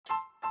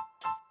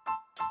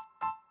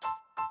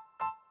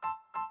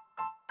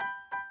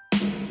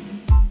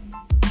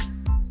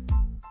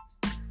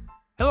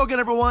Hello again,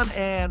 everyone,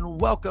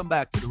 and welcome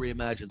back to the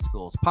Reimagine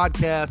Schools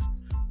podcast.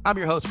 I'm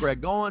your host,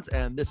 Greg Goins,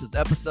 and this is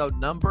episode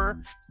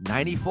number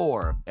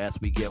 94 as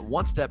we get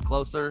one step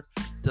closer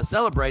to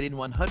celebrating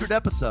 100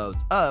 episodes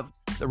of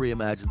the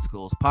Reimagine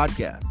Schools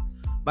podcast.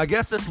 My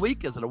guest this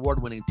week is an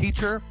award-winning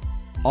teacher,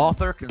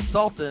 author,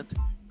 consultant,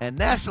 and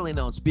nationally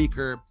known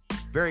speaker.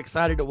 Very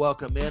excited to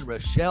welcome in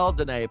Rochelle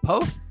Danae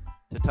Poth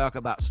to talk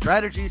about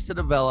strategies to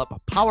develop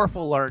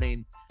powerful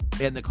learning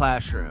in the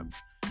classroom.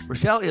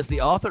 Rochelle is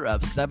the author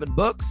of 7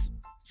 books.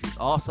 She's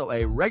also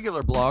a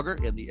regular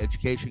blogger in the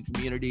education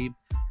community,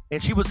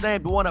 and she was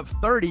named one of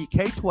 30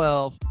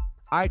 K-12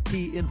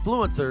 IT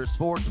influencers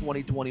for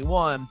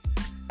 2021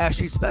 as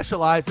she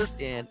specializes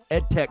in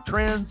EdTech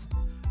trends,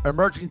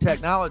 emerging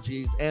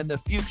technologies, and the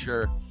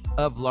future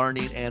of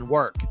learning and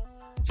work.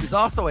 She's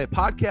also a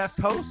podcast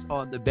host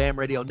on the BAM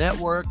Radio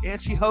Network,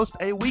 and she hosts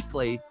a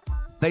weekly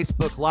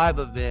Facebook Live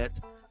event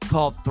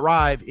called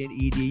Thrive in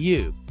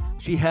EDU.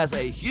 She has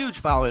a huge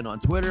following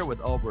on Twitter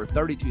with over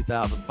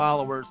 32,000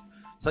 followers.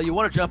 So you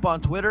want to jump on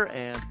Twitter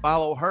and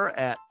follow her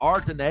at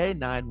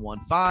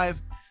rdanae915.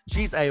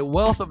 She's a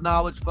wealth of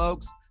knowledge,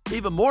 folks.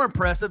 Even more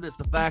impressive is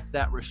the fact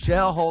that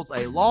Rochelle holds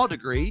a law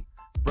degree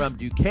from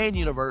Duquesne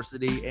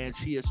University, and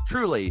she is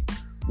truly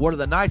one of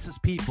the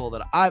nicest people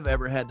that I've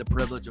ever had the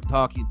privilege of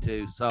talking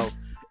to. So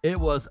it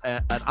was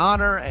an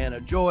honor and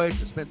a joy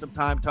to spend some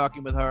time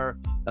talking with her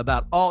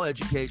about all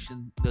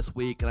education this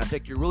week, and I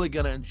think you're really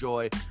going to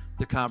enjoy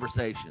the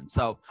conversation.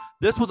 So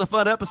this was a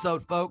fun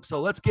episode, folks, so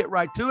let's get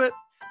right to it.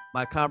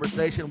 My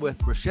conversation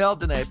with Rochelle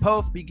Danae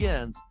Poth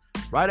begins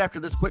right after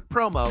this quick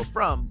promo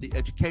from the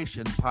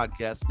Education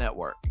Podcast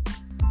Network.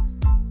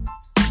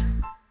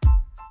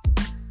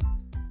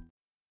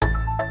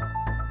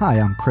 Hi,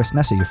 I'm Chris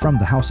Nesi from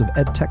the House of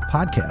EdTech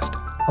Podcast,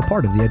 a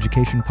part of the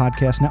Education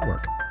Podcast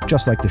Network,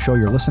 just like the show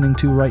you're listening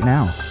to right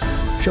now.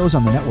 Shows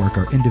on the network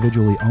are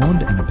individually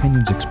owned and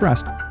opinions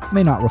expressed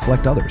may not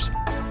reflect others.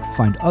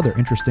 Find other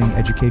interesting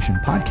education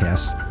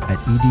podcasts at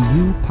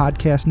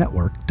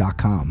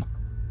edupodcastnetwork.com.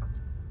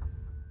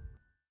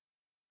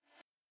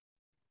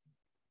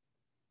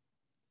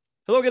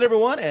 Hello again,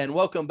 everyone, and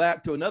welcome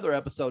back to another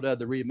episode of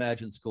the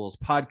Reimagine Schools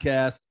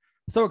podcast.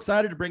 So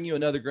excited to bring you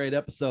another great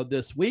episode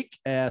this week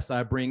as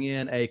I bring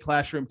in a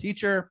classroom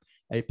teacher,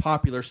 a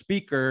popular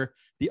speaker,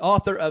 the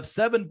author of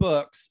 7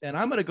 books, and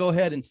I'm going to go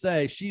ahead and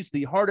say she's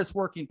the hardest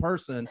working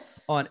person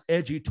on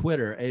Edu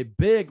Twitter. A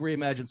big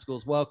Reimagine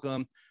Schools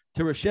welcome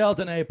to Rochelle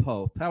Danae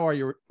Poth. How are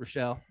you,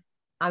 Rochelle?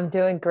 I'm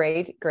doing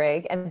great,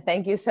 Greg, and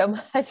thank you so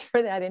much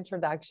for that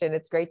introduction.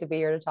 It's great to be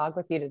here to talk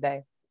with you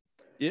today.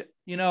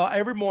 You know,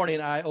 every morning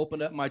I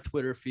open up my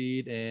Twitter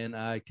feed and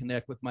I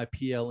connect with my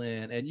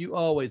PLN, and you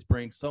always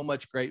bring so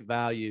much great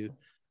value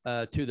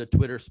to the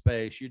Twitter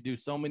space. You do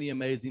so many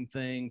amazing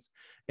things.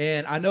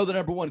 And I know the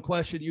number one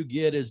question you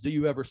get is, do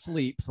you ever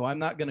sleep? So I'm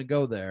not going to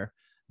go there,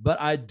 but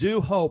I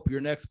do hope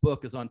your next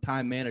book is on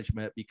time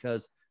management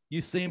because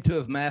you seem to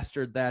have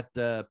mastered that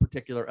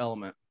particular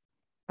element.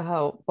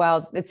 Oh,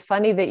 well, it's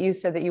funny that you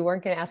said that you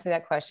weren't going to ask me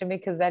that question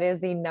because that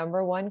is the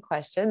number one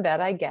question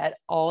that I get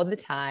all the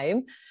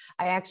time.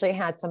 I actually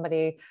had somebody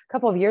a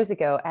couple of years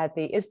ago at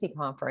the ISTE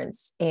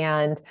conference,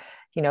 and,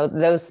 you know,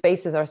 those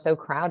spaces are so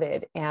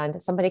crowded,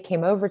 and somebody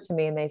came over to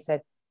me and they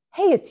said,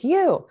 "Hey, it's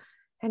you."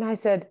 And I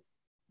said,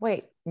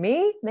 "Wait,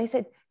 me?" And they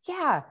said,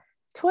 "Yeah,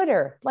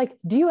 Twitter. Like,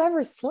 do you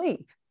ever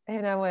sleep?"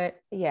 And I went,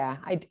 "Yeah,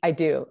 I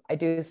do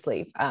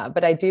sleep.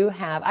 But I do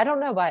have, I don't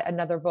know about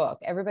another book.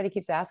 Everybody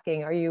keeps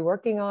asking, are you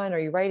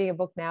writing a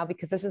book now?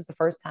 Because this is the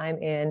first time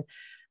in,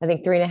 I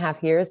think,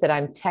 3.5 years that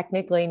I'm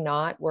technically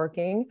not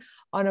working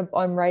on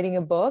writing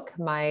a book.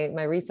 My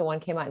recent one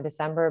came out in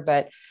December,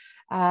 but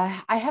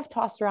I have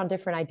tossed around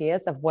different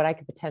ideas of what I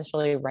could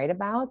potentially write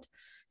about.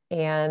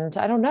 And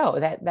I don't know,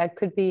 that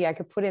could be, I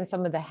could put in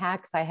some of the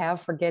hacks I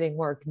have for getting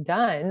work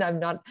done.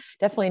 I'm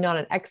definitely not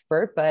an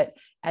expert, but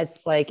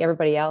as like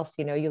everybody else,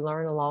 you know, you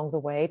learn along the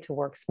way to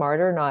work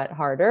smarter, not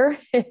harder.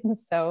 And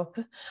so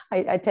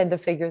I tend to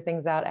figure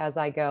things out as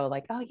I go,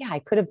 like, oh yeah, I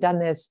could have done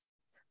this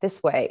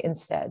way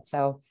instead.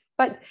 So,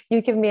 but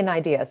you've given me an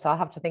idea, so I'll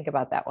have to think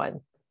about that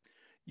one.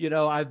 You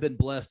know, I've been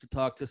blessed to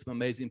talk to some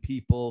amazing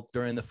people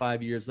during the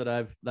 5 years that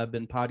I've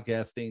been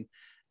podcasting.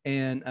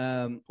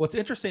 And what's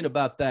interesting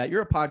about that,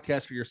 you're a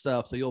podcaster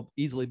yourself, so you'll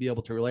easily be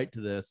able to relate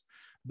to this,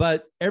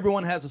 but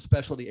everyone has a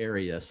specialty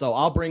area. So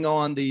I'll bring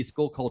on the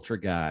school culture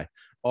guy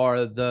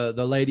or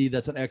the lady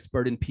that's an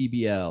expert in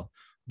PBL.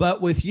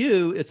 But with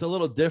you, it's a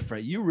little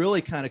different. You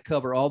really kind of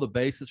cover all the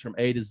bases from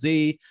A to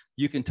Z.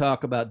 You can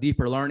talk about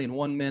deeper learning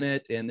 1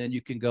 minute, and then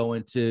you can go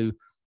into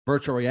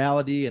virtual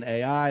reality and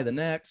AI the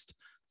next.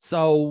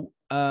 So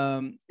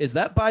is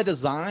that by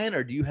design,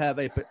 or do you have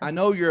I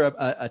know you're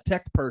a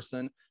tech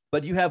person,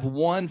 but you have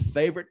one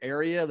favorite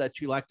area that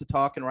you like to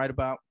talk and write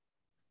about?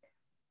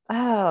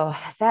 Oh,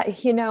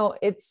 that, you know,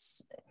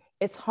 it's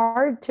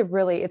hard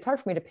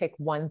for me to pick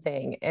one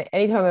thing.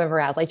 Anytime I'm ever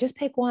asked, like, just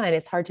pick one,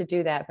 it's hard to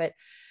do that. But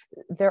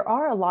there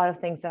are a lot of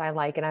things that I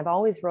like, and I've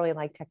always really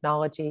liked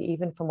technology,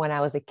 even from when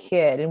I was a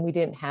kid and we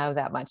didn't have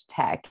that much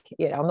tech.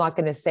 I'm not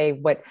going to say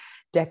what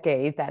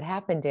decade that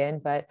happened in,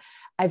 but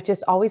I've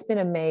just always been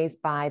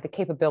amazed by the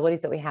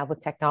capabilities that we have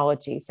with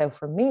technology. So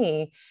for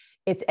me,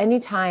 it's any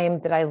time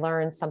that I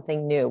learn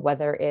something new,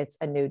 whether it's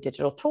a new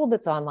digital tool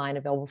that's online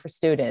available for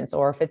students,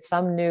 or if it's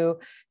some new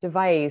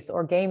device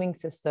or gaming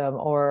system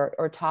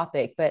or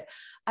topic. But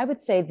I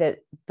would say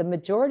that the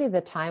majority of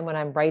the time when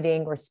I'm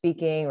writing or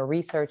speaking or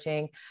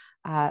researching,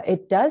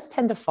 it does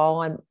tend to fall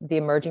on the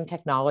emerging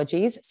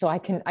technologies. So I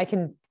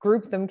can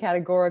group them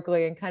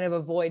categorically and kind of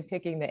avoid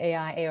picking the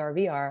AI, AR,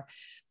 VR.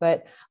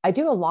 But I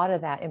do a lot of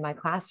that in my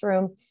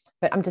classroom.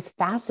 But I'm just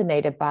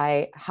fascinated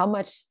by how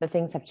much the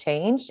things have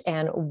changed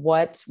and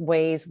what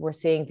ways we're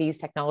seeing these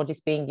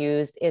technologies being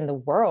used in the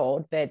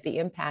world, but the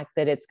impact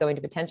that it's going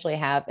to potentially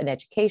have in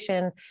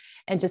education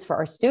and just for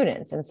our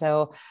students. And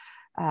so,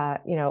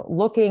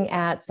 looking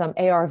at some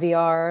AR,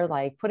 VR,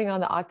 like putting on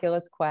the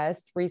Oculus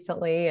Quest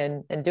recently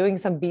and doing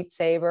some Beat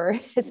Saber,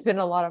 it's been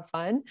a lot of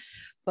fun.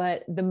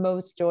 But the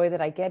most joy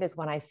that I get is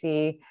when I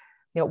see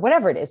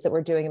whatever it is that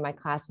we're doing in my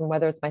classroom,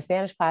 whether it's my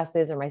Spanish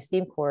classes or my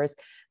STEAM course,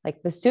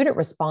 like the student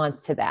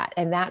responds to that.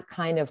 And that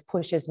kind of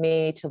pushes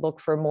me to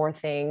look for more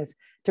things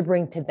to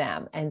bring to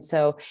them. And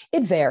so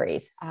it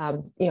varies.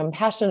 I'm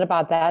passionate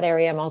about that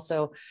area. I'm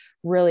also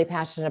really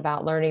passionate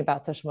about learning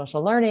about social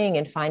emotional learning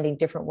and finding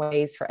different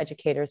ways for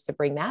educators to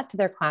bring that to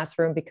their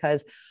classroom,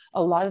 because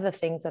a lot of the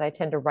things that I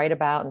tend to write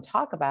about and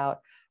talk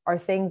about are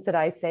things that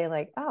I say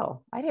like,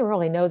 oh, I didn't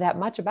really know that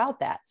much about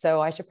that. So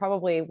I should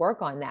probably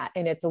work on that.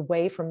 And it's a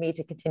way for me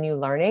to continue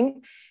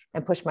learning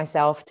and push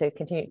myself to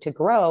continue to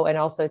grow, and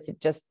also to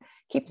just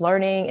keep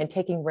learning and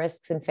taking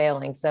risks and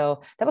failing.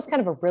 So that was kind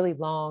of a really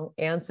long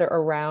answer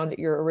around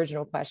your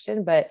original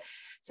question. But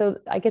so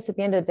I guess at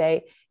the end of the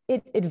day,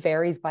 it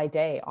varies by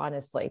day,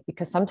 honestly,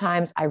 because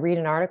sometimes I read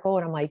an article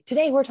and I'm like,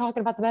 today we're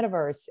talking about the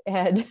metaverse,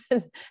 and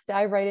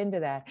dive right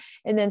into that.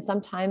 And then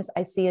sometimes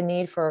I see a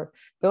need for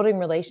building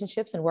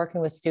relationships and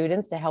working with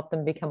students to help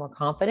them become more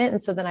confident.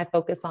 And so then I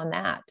focus on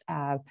that.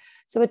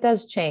 So it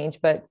does change,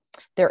 but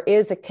there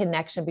is a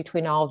connection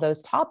between all of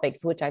those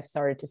topics, which I've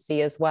started to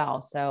see as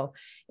well. So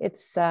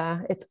it's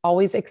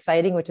always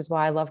exciting, which is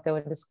why I love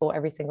going to school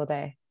every single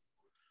day.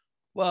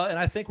 Well, and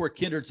I think we're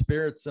kindred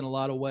spirits in a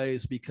lot of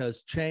ways,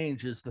 because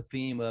change is the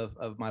theme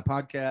of my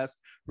podcast.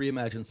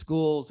 Reimagine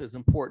Schools is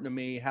important to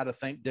me, how to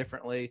think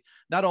differently,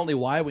 not only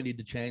why we need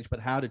to change, but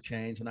how to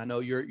change. And I know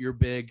you're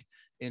big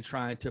in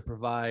trying to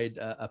provide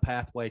a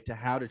pathway to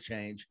how to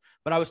change.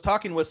 But I was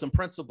talking with some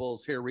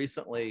principals here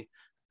recently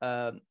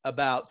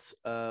about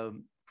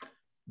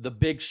the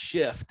big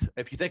shift.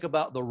 If you think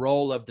about the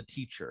role of the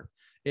teacher,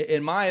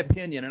 in my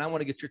opinion, and I want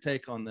to get your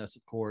take on this,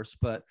 of course,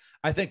 but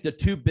I think the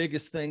two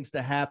biggest things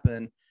to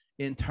happen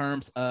in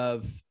terms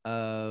of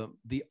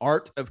the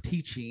art of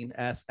teaching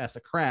as a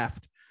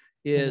craft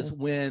is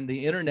when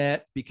the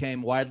internet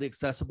became widely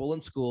accessible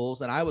in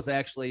schools. And I was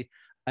actually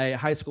a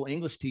high school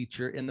English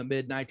teacher in the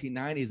mid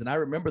 1990s. And I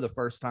remember the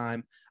first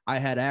time I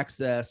had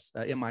access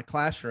in my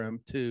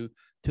classroom to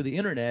the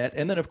internet.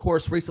 And then, of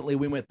course, recently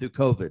we went through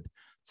COVID.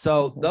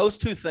 So those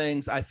two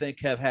things, I think,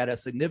 have had a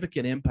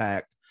significant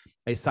impact,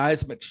 a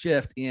seismic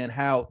shift in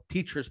how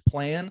teachers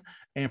plan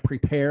and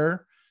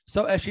prepare.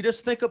 So as you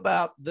just think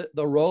about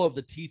the role of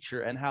the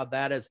teacher and how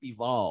that has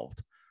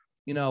evolved,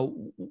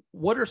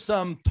 what are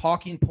some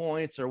talking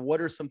points, or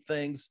what are some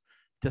things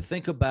to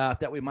think about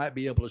that we might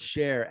be able to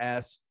share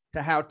as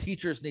to how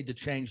teachers need to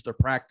change their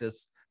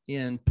practice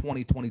in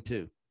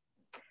 2022?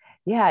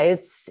 Yeah,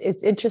 it's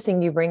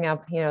interesting you bring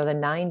up, the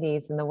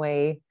 90s and the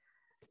way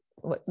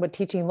what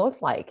teaching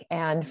looked like.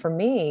 And for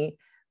me,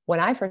 when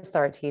I first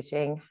started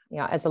teaching,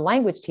 as a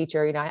language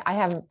teacher,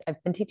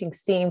 I've been teaching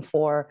STEAM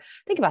for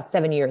I think about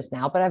 7 years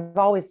now, but I've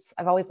always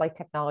liked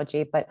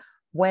technology. But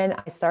when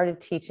I started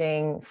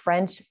teaching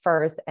French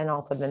first and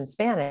also then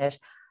Spanish,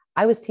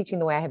 I was teaching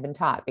the way I had been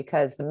taught,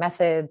 because the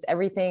methods,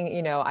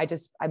 everything,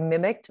 I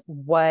mimicked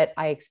what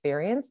I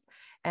experienced,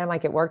 and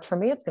like, it worked for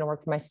me, it's going to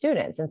work for my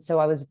students. And so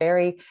I was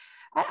very,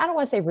 I don't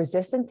want to say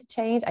resistant to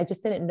change. I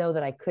just didn't know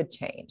that I could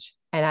change.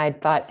 And I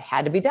thought it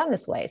had to be done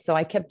this way. So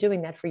I kept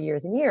doing that for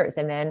years and years.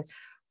 And then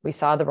we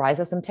saw the rise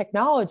of some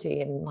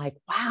technology, and like,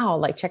 wow,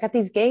 like, check out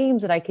these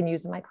games that I can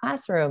use in my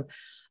classroom.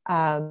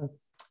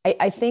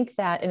 I think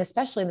that, and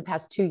especially in the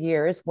past 2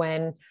 years,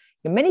 when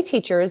many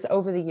teachers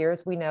over the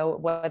years, we know,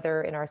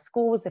 whether in our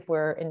schools, if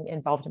we're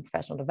involved in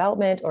professional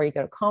development, or you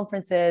go to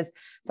conferences,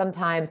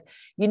 sometimes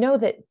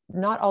that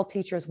not all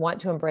teachers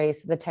want to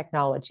embrace the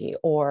technology,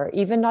 or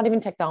not even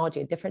technology,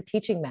 a different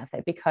teaching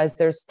method, because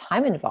there's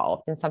time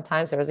involved. And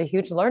sometimes there's a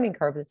huge learning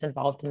curve that's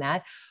involved in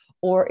that,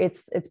 or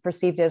it's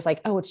perceived as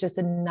like, oh, it's just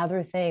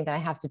another thing that I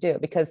have to do,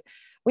 because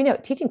we know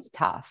teaching's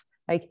tough.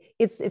 Like,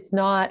 it's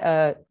not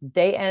a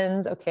day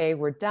ends, okay,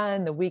 we're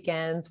done. The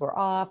weekends, we're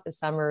off. The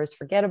summers,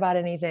 forget about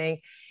anything.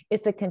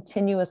 It's a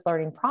continuous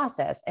learning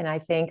process. And I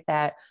think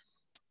that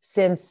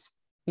since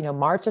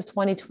March of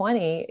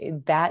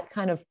 2020, that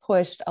kind of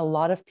pushed a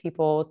lot of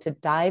people to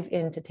dive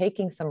into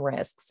taking some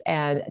risks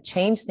and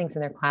change things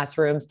in their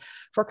classrooms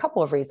for a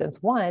couple of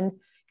reasons. One,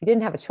 you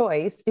didn't have a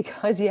choice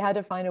because you had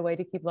to find a way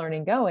to keep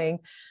learning going.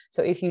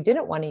 So if you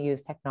didn't want to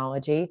use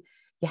technology,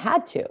 you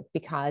had to,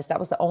 because that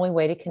was the only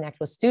way to connect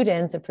with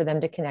students and for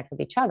them to connect with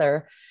each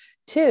other.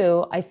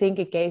 Two, I think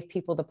it gave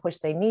people the push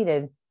they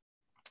needed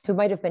who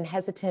might have been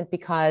hesitant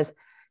because,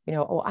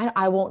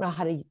 I won't know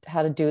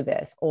how to do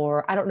this,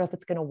 or I don't know if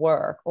it's going to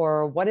work,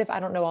 or what if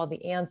I don't know all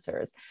the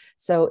answers?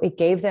 So it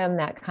gave them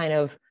that kind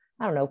of,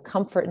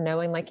 comfort in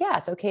knowing like, yeah,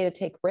 it's okay to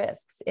take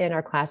risks in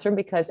our classroom,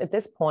 because at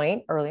this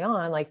point early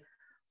on, like,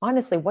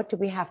 honestly, what do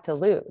we have to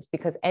lose?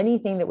 Because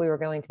anything that we were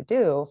going to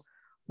do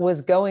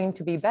was going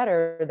to be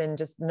better than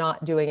just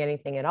not doing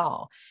anything at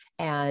all.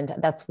 And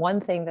that's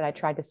one thing that I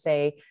tried to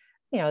say,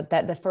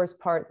 that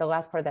the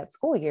last part of that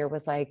school year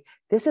was like,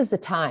 this is the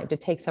time to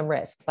take some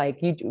risks. Like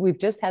we've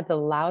just had the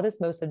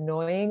loudest, most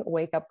annoying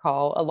wake up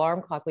call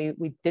alarm clock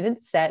we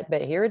didn't set,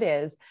 but here it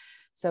is.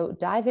 So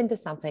dive into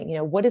something,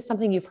 what is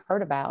something you've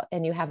heard about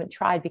and you haven't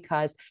tried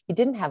because you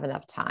didn't have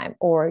enough time,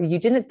 or you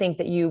didn't think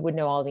that you would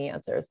know all the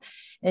answers,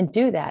 and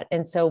do that.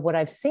 And so what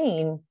I've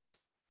seen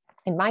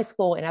in my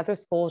school and other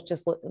schools,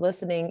 just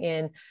listening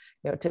in,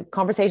 to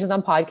conversations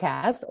on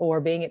podcasts or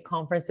being at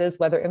conferences,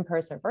 whether in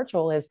person or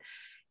virtual, is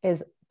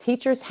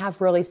teachers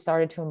have really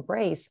started to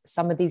embrace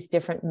some of these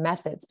different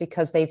methods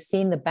because they've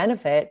seen the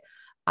benefit,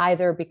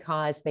 either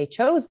because they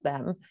chose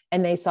them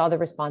and they saw the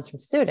response from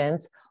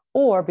students,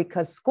 or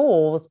because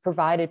schools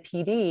provided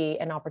PD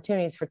and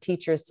opportunities for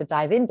teachers to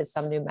dive into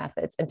some new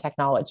methods and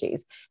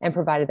technologies and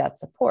provided that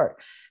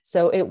support.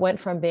 So it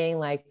went from being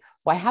like,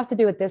 well, I have to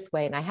do it this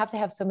way, and I have to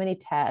have so many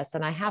tests,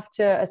 and I have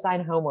to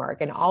assign homework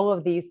and all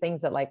of these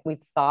things that like we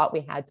thought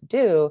we had to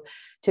do,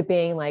 to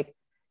being like,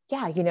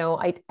 yeah,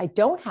 I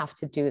don't have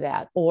to do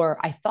that, or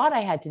I thought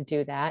I had to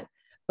do that,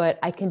 but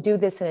I can do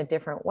this in a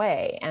different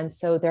way. And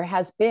so there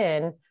has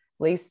been, at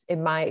least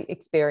in my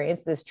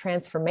experience, this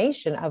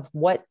transformation of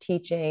what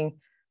teaching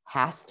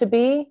has to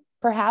be,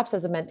 perhaps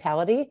as a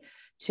mentality,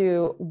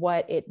 to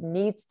what it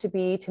needs to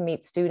be to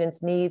meet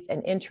students' needs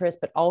and interests,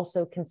 but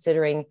also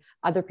considering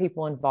other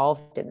people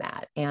involved in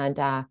that. And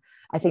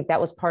I think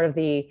that was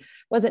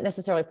wasn't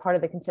necessarily part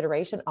of the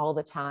consideration all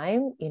the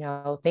time,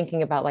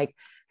 thinking about like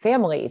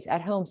families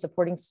at home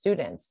supporting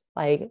students.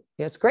 Like,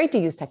 it's great to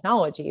use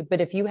technology,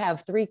 but if you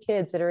have 3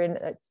 kids that are in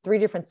 3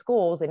 different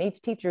schools and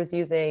each teacher is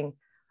using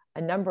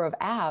a number of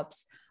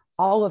apps,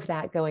 all of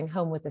that going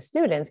home with the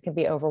students can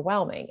be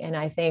overwhelming. And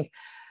I think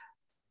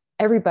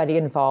everybody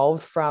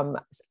involved, from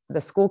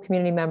the school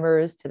community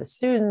members to the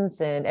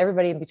students and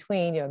everybody in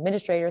between,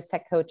 administrators,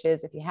 tech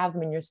coaches, if you have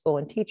them in your school,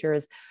 and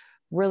teachers,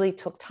 really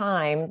took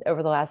time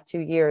over the last 2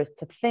 years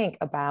to think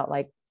about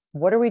like,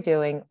 what are we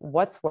doing?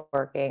 What's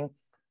working?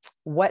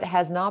 What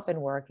has not been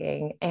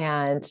working?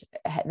 And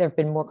there have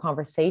been more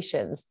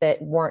conversations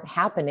that weren't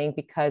happening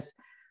because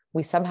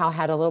we somehow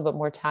had a little bit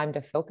more time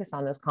to focus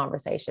on those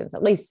conversations.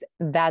 At least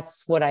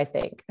that's what I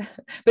think.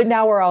 But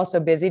now we're also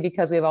busy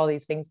because we have all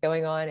these things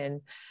going on,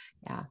 and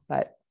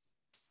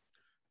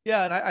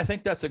yeah. And I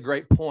think that's a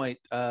great point.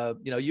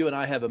 You and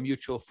I have a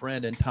mutual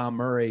friend in Tom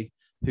Murray,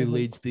 who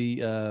leads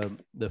the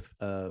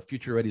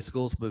Future Ready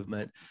Schools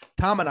movement.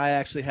 Tom and I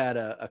actually had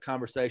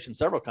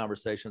several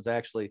conversations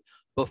actually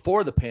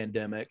before the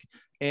pandemic.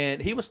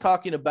 And he was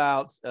talking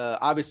about,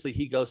 obviously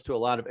he goes to a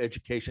lot of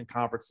education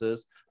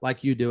conferences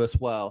like you do as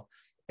well.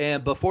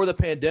 And before the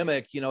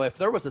pandemic, if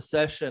there was a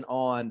session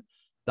on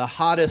the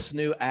hottest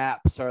new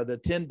apps or the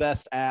 10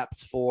 best apps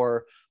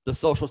for the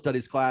social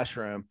studies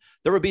classroom,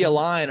 there would be a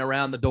line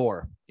around the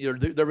door.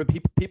 There would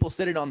be people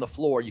sitting on the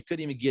floor. You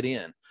couldn't even get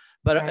in.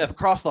 But right.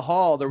 Across the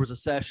hall, there was a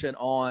session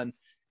on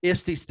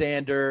ISTE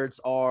standards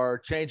or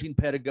changing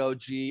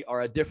pedagogy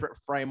or a different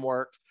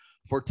framework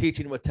for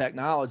teaching with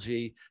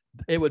technology.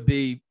 It would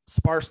be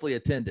sparsely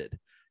attended.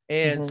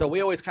 And so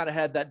we always kind of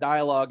had that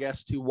dialogue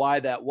as to why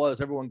that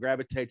was. Everyone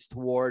gravitates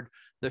toward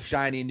the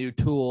shiny new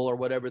tool or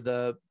whatever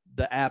the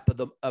app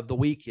of the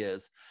week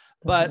is.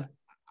 But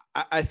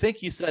I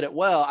think you said it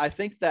well. I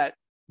think that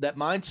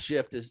mind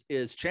shift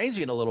is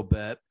changing a little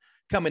bit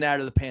coming out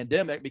of the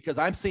pandemic, because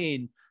I'm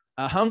seeing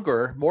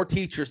more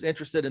teachers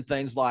interested in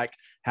things like,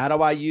 how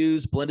do I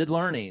use blended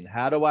learning?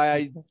 How do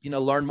I,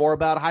 learn more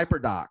about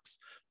HyperDocs?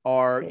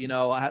 Or,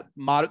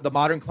 the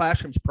Modern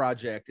Classrooms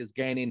Project is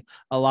gaining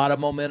a lot of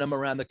momentum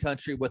around the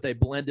country with a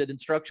blended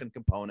instruction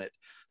component.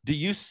 Do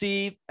you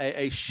see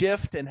a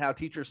shift in how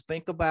teachers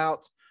think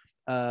about,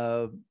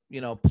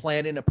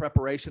 planning a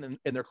preparation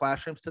in their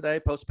classrooms today,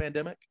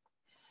 post-pandemic?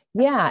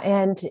 Yeah.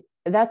 And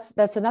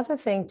that's another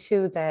thing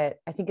too, that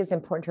I think is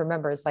important to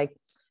remember, is like,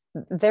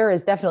 there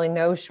is definitely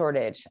no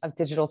shortage of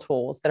digital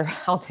tools that are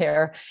out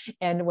there.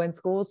 And when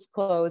schools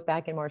closed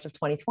back in March of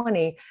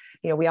 2020,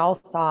 we all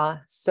saw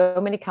so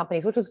many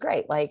companies, which was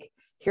great. Like,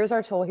 here's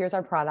our tool, here's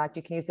our product.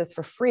 You can use this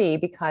for free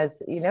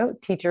because,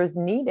 teachers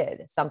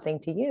needed something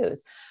to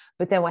use.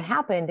 But then what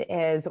happened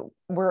is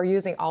we're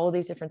using all of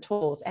these different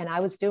tools. And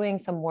I was doing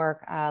some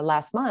work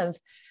last month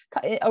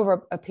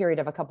over a period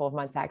of a couple of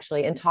months,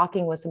 actually, and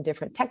talking with some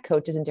different tech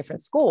coaches in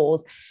different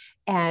schools,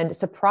 and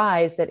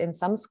surprised that in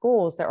some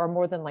schools, there are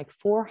more than like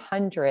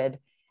 400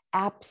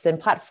 apps and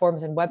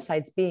platforms and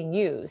websites being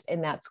used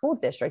in that school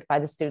district by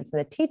the students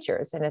and the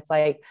teachers. And it's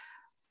like,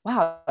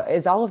 wow,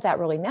 is all of that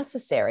really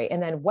necessary?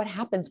 And then what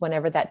happens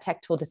whenever that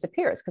tech tool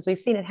disappears? Because we've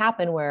seen it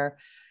happen where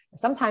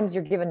sometimes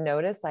you're given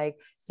notice, like,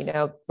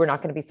 we're not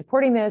going to be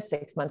supporting this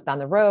 6 months down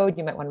the road.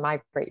 You might want to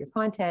migrate your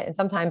content. And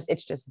sometimes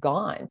it's just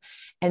gone.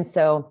 And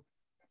so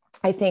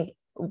I think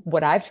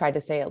what I've tried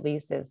to say at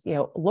least is,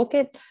 look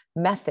at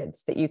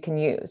methods that you can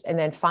use and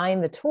then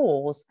find the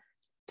tools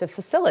to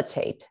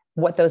facilitate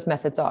what those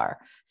methods are.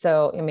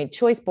 So,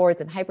 choice boards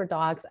and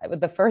hyperdocs.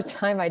 The first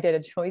time I did a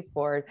choice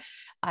board,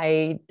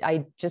 I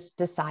just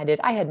decided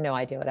I had no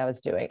idea what I was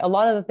doing. A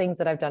lot of the things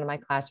that I've done in my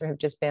classroom have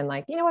just been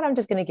like, I'm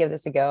just going to give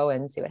this a go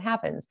and see what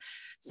happens.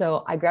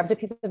 So I grabbed a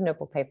piece of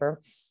notebook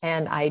paper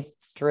and I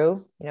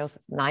drew,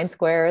 9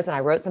 squares, and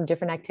I wrote some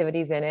different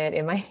activities in it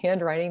in my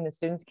handwriting. The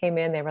students came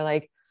in, they were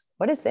like,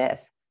 "What is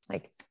this?"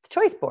 Like, "It's a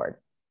choice board.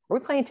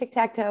 We're playing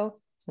tic-tac-toe."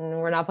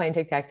 We're not playing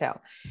tic-tac-toe.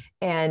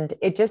 And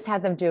it just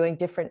had them doing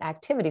different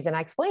activities. And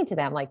I explained to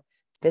them, like,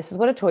 this is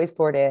what a choice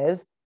board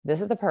is. This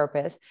is the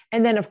purpose.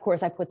 And then, of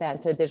course, I put that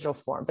into a digital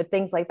form. But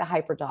things like the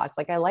hyperdocs,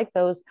 like, I like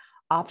those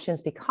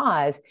options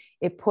because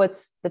it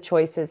puts the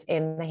choices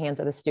in the hands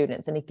of the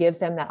students, and it gives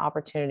them that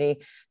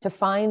opportunity to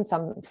find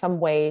some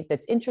way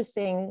that's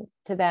interesting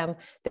to them,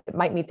 that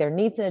might meet their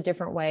needs in a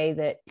different way,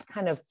 that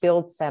kind of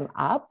builds them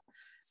up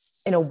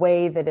in a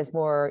way that is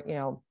more,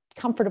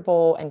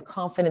 comfortable and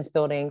confidence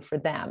building for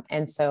them.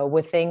 And so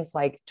with things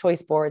like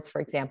choice boards, for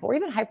example, or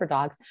even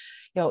hyperdocs,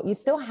 you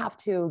still have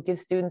to give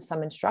students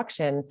some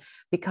instruction,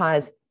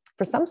 because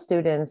for some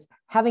students,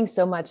 having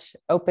so much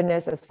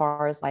openness as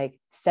far as like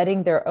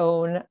setting their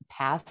own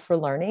path for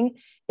learning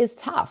is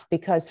tough,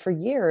 because for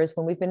years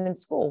when we've been in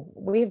school,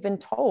 we've been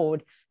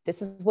told,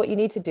 this is what you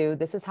need to do.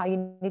 This is how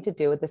you need to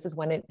do it. This is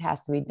when it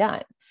has to be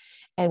done.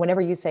 And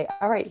whenever you say,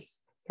 "All right,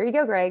 here you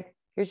go, Greg,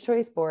 here's your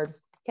choice board."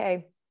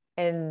 Okay.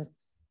 And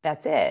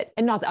that's it.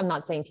 And I'm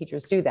not saying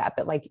teachers do that,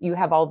 but like, you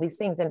have all these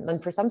things.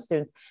 And for some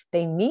students,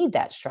 they need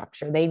that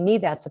structure. They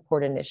need that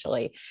support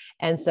initially.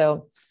 And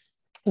so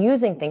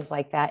using things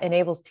like that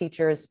enables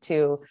teachers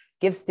to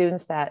give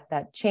students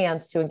that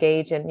chance to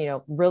engage in,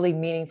 really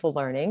meaningful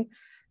learning,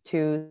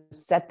 to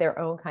set their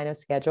own kind of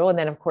schedule. And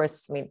then, of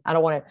course, I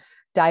don't want to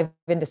dive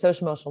into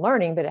social emotional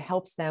learning, but it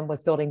helps them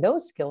with building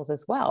those skills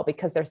as well,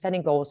 because they're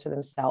setting goals for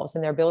themselves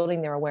and they're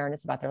building their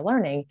awareness about their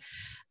learning.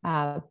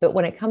 But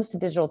when it comes to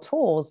digital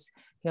tools,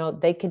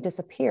 they can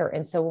disappear.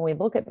 And so when we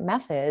look at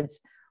methods,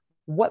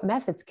 what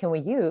methods can we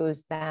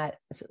use that,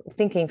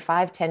 thinking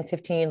 5, 10,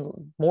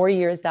 15 more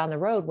years down the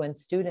road, when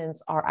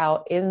students are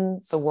out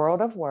in the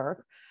world of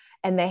work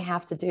and they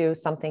have to do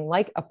something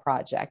like a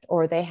project,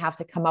 or they have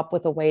to come up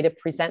with a way to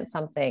present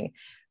something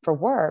for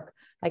work,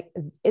 like,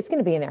 it's going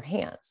to be in their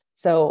hands.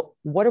 So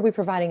what are we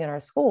providing in our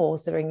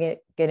schools that are going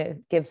to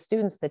give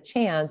students the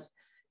chance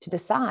to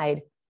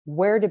decide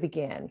where to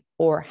begin,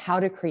 or how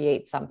to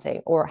create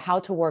something, or how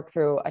to work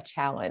through a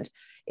challenge?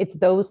 It's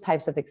those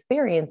types of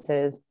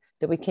experiences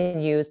that we can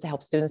use to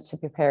help students to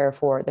prepare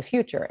for the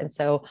future. And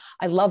so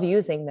I love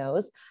using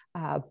those.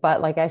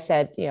 But like I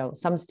said,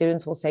 some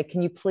students will say,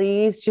 "Can you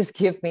please just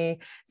give me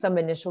some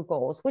initial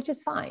goals?" Which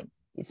is fine.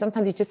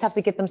 Sometimes you just have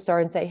to get them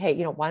started and say, "Hey,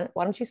 why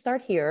don't you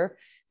start here,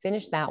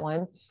 finish that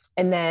one,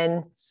 and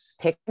then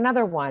pick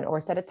another one, or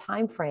set a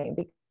time frame,"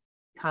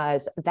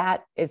 because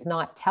that is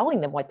not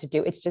telling them what to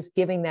do. It's just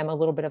giving them a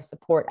little bit of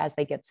support as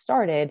they get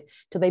started,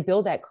 till they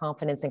build that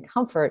confidence and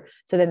comfort,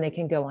 so then they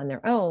can go on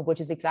their own,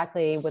 which is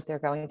exactly what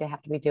they're going to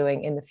have to be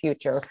doing in the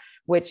future,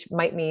 which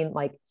might mean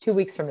like 2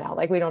 weeks from now.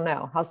 Like, we don't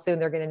know how soon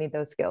they're going to need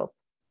those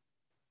skills.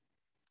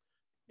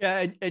 Yeah.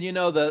 And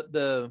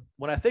the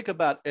when I think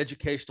about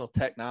educational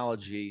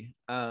technology,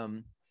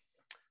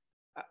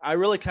 I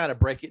really kind of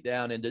break it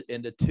down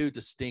into 2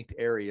 distinct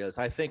areas.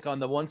 I think on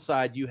the one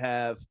side, you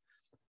have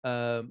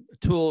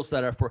tools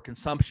that are for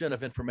consumption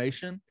of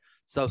information.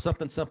 So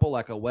something simple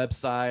like a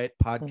website,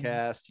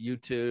 podcast,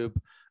 YouTube.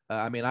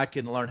 I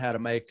can learn how to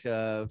make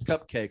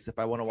cupcakes if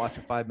I want to watch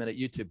a 5-minute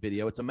YouTube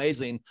video. It's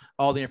amazing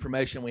all the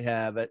information we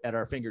have at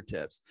our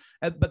fingertips.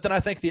 But then I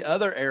think the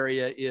other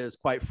area is,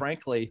 quite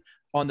frankly,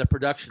 on the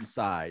production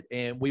side.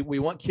 And we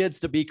want kids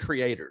to be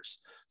creators.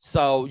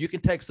 So you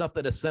can take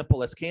something as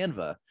simple as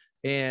Canva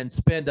and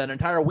spend an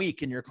entire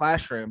week in your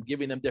classroom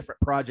giving them different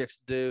projects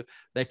to do.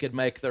 They could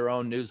make their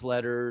own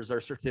newsletters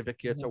or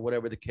certificates or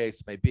whatever the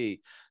case may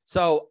be.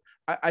 So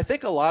I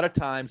think a lot of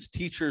times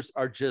teachers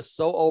are just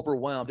so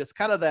overwhelmed. It's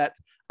kind of that,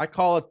 I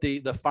call it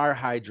the fire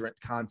hydrant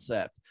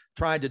concept.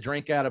 Trying to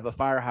drink out of a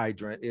fire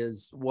hydrant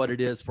is what it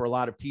is for a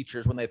lot of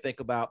teachers when they think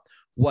about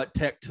what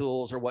tech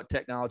tools or what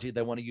technology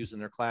they want to use in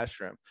their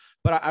classroom.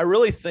 But I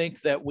really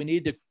think that we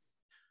need to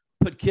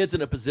put kids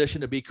in a position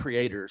to be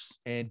creators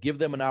and give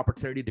them an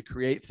opportunity to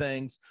create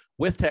things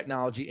with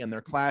technology in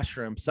their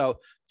classroom. So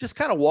just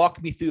kind of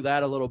walk me through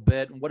that a little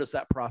bit. And what does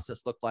that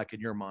process look like in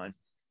your mind?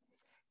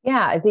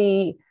 Yeah,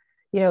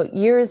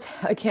 years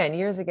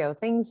ago,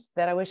 things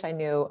that I wish I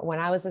knew when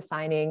I was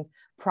assigning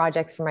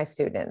projects for my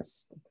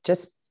students,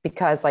 just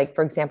because, like,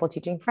 for example,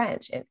 teaching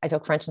French. I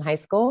took French in high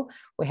school.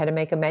 We had to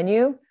make a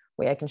menu.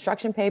 We had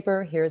construction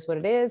paper. Here's what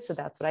it is. So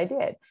that's what I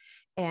did.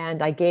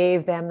 And I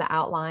gave them the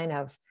outline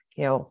of,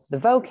 the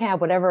vocab,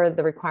 whatever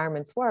the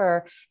requirements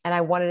were. And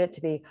I wanted it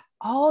to be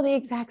all the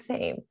exact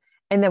same.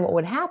 And then what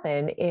would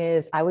happen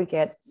is I would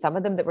get some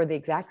of them that were the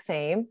exact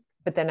same,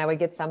 but then I would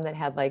get some that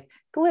had like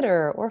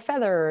glitter or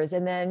feathers.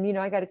 And then,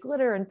 I got a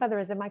glitter and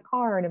feathers in my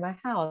car and in my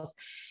house.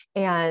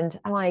 And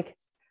I'm like,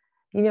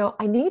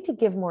 I need to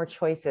give more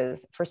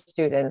choices for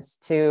students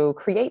to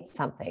create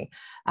something.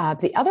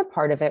 The other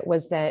part of it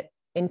was that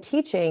in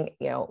teaching,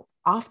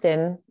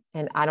 often,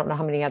 and I don't know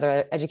how many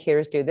other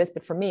educators do this,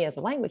 but for me as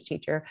a language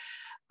teacher,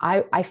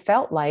 I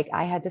felt like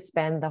I had to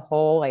spend the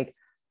whole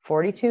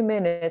 42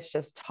 minutes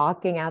just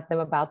talking at them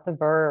about the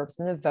verbs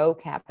and the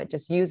vocab, but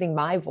just using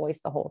my voice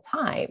the whole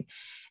time.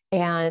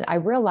 And I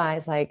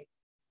realized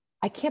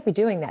I can't be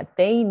doing that.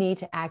 They need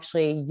to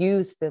actually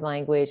use the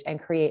language and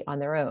create on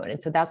their own.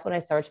 And so that's when I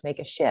started to make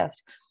a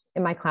shift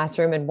in my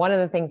classroom. And one of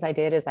the things I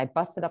did is I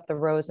busted up the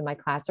rows in my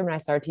classroom and I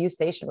started to use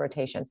station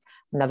rotations.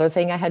 Another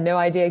thing, I had no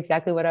idea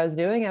exactly what I was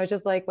doing. I was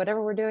just like,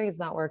 whatever we're doing is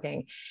not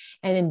working.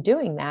 And in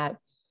doing that,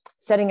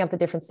 setting up the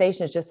different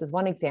stations, just as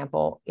one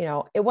example,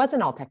 it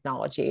wasn't all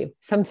technology.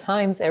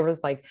 Sometimes it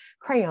was like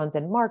crayons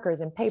and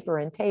markers and paper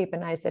and tape.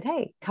 And I said,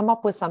 hey, come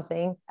up with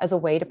something as a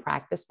way to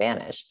practice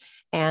Spanish.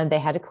 And they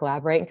had to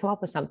collaborate and come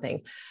up with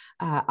something.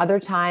 Other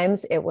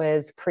times it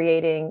was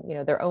creating,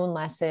 their own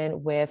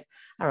lesson with,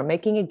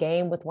 making a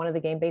game with one of the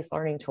game-based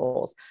learning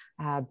tools,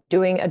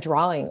 doing a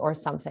drawing or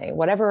something,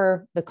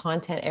 whatever the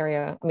content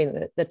area,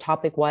 the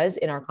topic was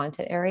in our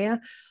content area.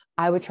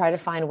 I would try to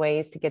find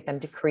ways to get them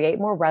to create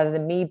more rather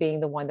than me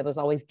being the one that was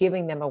always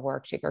giving them a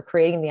worksheet or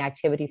creating the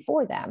activity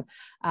for them.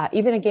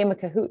 Even a game of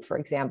Kahoot, for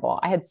example.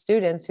 I had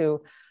students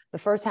who, the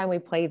first time we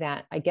played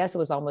that, I guess it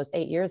was almost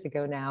 8 years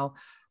ago now,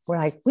 we're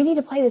like, we need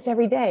to play this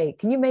every day.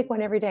 Can you make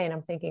one every day? And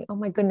I'm thinking, oh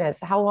my goodness,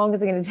 how long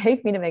is it going to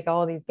take me to make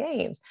all these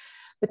games?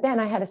 But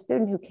then I had a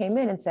student who came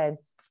in and said,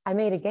 I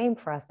made a game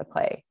for us to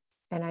play.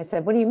 And I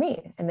said, what do you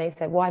mean? And they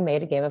said, well, I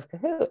made a game of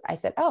Kahoot. I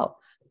said, oh,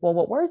 well,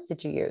 what words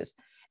did you use?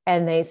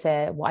 And they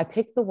said, well, I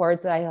picked the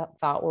words that I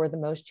thought were the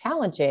most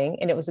challenging.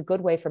 And it was a good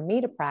way for me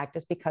to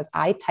practice because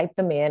I typed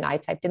them in, I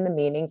typed in the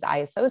meanings, I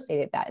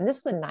associated that. And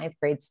this was a 9th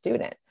grade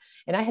student.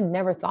 And I had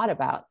never thought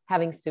about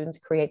having students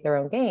create their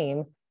own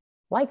game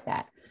like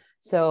that.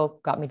 So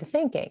got me to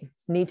thinking,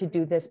 need to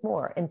do this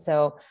more. And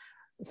so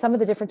some of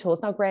the different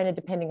tools, now granted,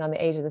 depending on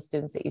the age of the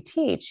students that you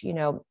teach,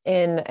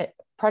 in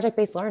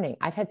project-based learning,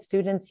 I've had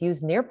students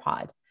use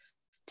Nearpod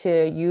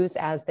to use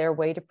as their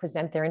way to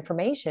present their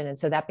information. And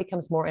so that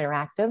becomes more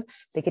interactive.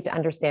 They get to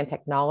understand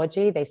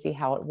technology. They see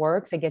how it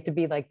works. They get to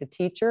be like the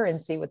teacher and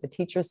see what the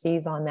teacher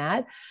sees on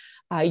that.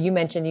 You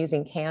mentioned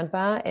using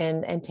Canva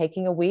and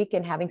taking a week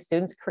and having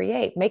students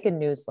make a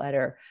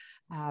newsletter,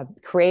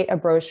 create a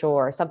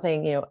brochure,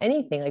 something,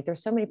 anything.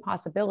 There's so many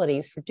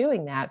possibilities for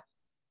doing that.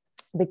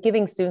 But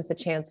giving students a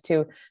chance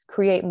to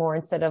create more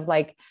instead of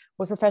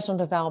with professional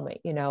development,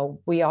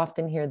 we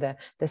often hear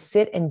the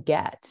sit and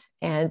get,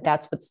 and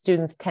that's what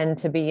students tend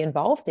to be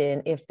involved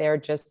in if they're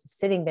just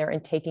sitting there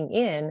and taking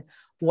in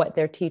what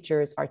their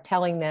teachers are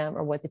telling them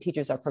or what the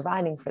teachers are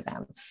providing for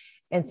them.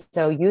 And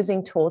so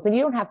using tools, and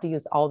you don't have to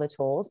use all the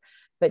tools,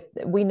 but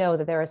we know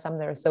that there are some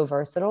that are so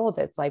versatile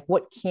that's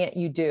what can't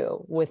you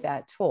do with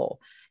that tool?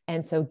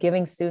 And so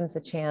giving students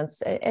a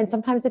chance, and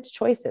sometimes it's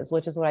choices,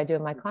 which is what I do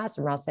in my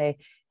classroom. I'll say,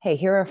 hey,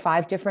 here are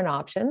 5 different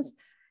options,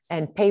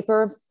 and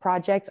paper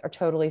projects are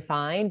totally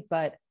fine,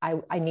 but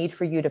I need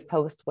for you to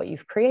post what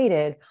you've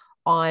created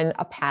on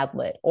a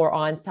Padlet or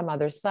on some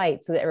other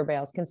site so that everybody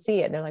else can see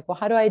it. And they're like, well,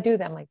 how do I do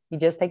that? I'm like, you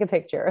just take a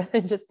picture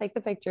and just take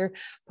the picture,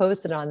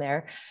 post it on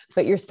there,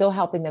 but you're still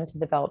helping them to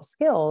develop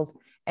skills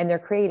and they're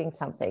creating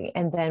something.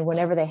 And then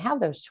whenever they have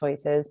those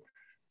choices,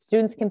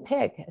 students can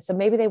pick. So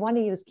maybe they want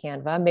to use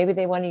Canva. Maybe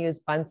they want to use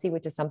Buncee,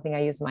 which is something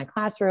I use in my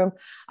classroom.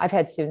 I've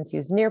had students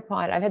use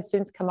Nearpod. I've had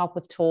students come up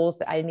with tools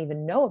that I didn't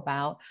even know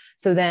about.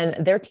 So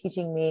then they're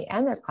teaching me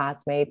and their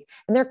classmates,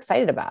 and they're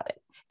excited about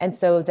it. And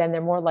so then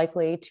they're more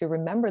likely to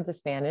remember the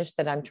Spanish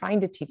that I'm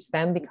trying to teach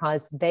them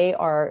because they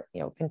are,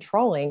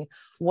 controlling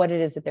what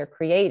it is that they're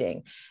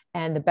creating.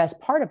 And the best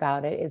part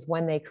about it is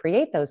when they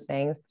create those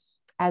things,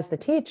 as the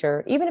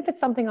teacher, even if it's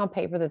something on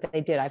paper that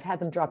they did, I've had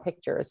them draw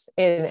pictures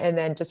and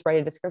then just write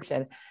a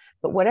description.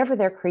 But whatever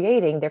they're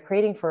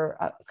creating for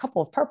a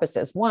couple of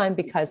purposes. One,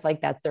 because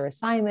that's their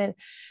assignment.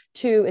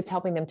 2, it's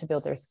helping them to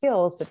build their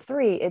skills. But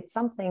 3, it's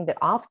something that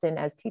often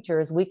as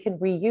teachers, we can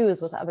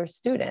reuse with other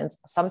students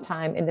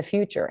sometime in the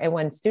future. And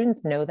when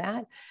students know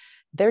that,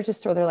 they're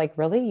like,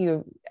 really?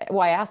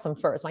 I ask them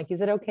first, is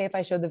it okay if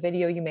I show the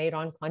video you made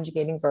on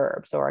conjugating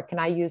verbs? Or can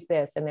I use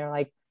this? And they're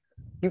like,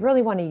 you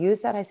really want to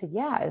use that? I said,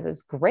 yeah,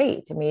 it's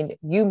great. I mean,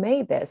 you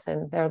made this.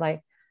 And they're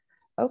like,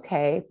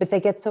 okay. But they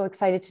get so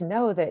excited to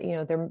know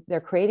that,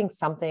 they're creating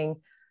something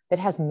that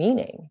has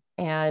meaning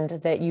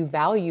and that you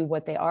value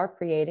what they are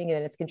creating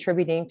and it's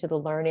contributing to the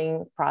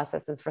learning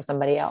processes for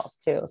somebody else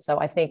too. So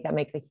I think that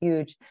makes a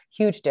huge,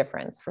 huge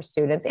difference for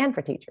students and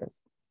for teachers.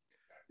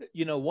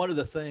 One of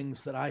the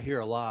things that I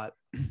hear a lot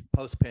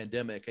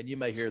post-pandemic, and you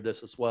may hear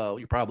this as well,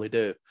 you probably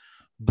do,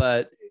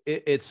 but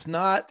it's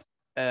not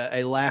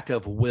a lack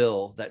of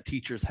will that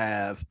teachers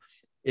have.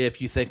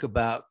 If you think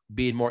about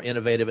being more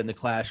innovative in the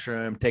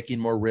classroom, taking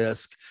more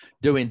risk,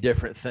 doing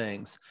different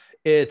things,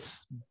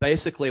 it's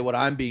basically what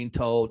I'm being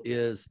told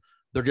is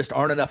there just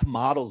aren't enough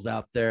models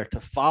out there to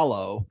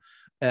follow.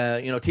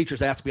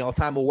 Teachers ask me all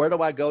the time, well, where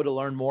do I go to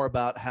learn more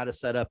about how to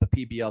set up a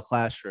PBL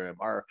classroom?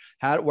 Or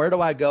where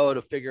do I go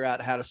to figure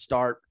out how to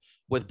start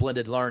with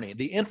blended learning?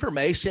 The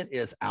information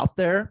is out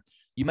there.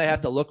 You may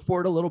have to look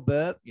for it a little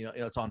bit.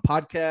 It's on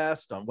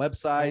podcasts, on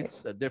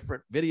websites,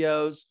 different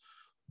videos.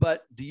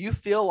 But do you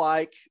feel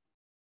like,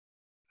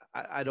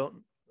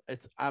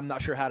 I'm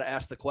not sure how to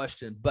ask the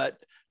question, but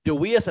do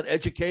we as an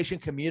education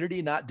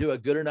community not do a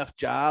good enough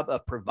job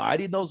of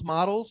providing those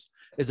models?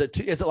 Is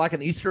it like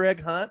an Easter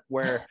egg hunt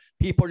where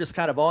people are just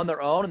kind of on their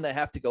own and they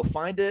have to go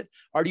find it?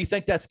 Or do you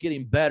think that's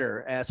getting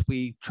better as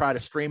we try to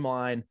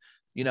streamline,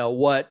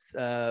 what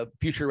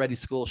future ready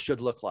schools should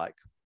look like?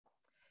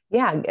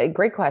 Yeah,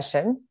 great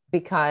question,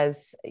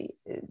 because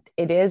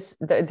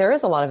there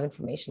is a lot of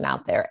information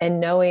out there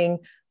and knowing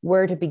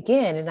where to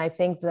begin. And I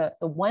think the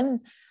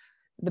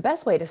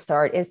best way to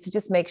start is to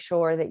just make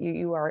sure that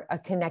you are a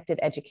connected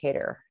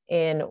educator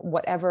in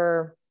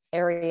whatever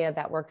area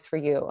that works for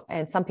you.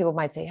 And some people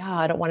might say,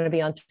 I don't want to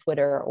be on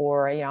Twitter,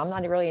 or, I'm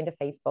not really into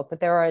Facebook, but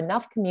there are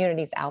enough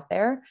communities out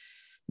there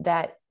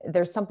that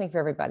there's something for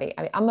everybody.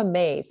 I mean, I'm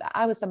amazed.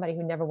 I was somebody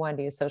who never wanted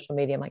to use social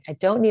media. I'm like, I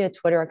don't need a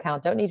Twitter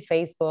account, don't need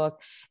Facebook.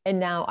 And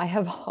now I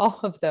have all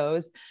of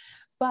those.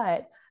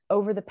 But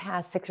over the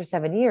past 6 or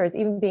 7 years,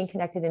 even being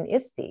connected in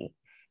ISTE,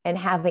 and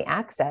having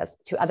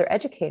access to other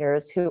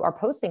educators who are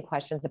posting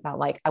questions about,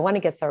 like, I want to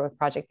get started with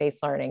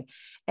project-based learning.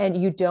 And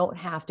you don't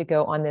have to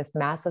go on this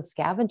massive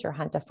scavenger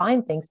hunt to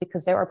find things,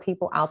 because there are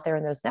people out there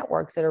in those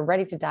networks that are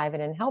ready to dive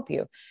in and help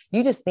you.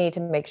 You just need to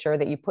make sure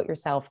that you put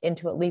yourself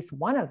into at least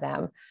one of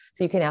them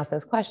so you can ask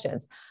those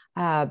questions.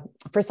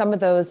 For some of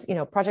those,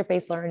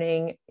 project-based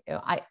learning,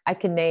 I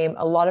can name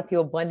a lot of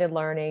people, blended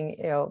learning,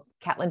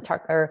 Catlin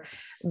Tucker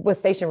with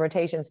Station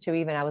Rotations too.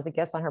 Even I was a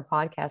guest on her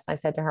podcast. And I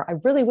said to her, I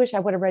really wish I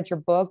would have read your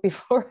book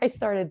before I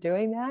started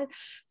doing that,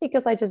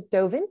 because I just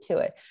dove into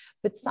it.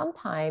 But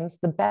sometimes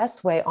the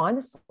best way,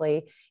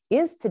 honestly,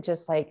 is to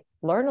just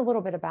learn a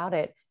little bit about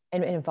it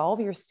and involve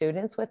your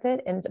students with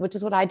it. And which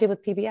is what I did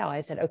with PBL.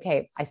 I said,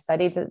 okay, I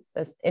studied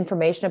this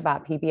information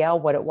about PBL,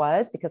 what it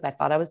was, because I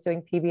thought I was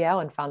doing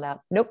PBL and found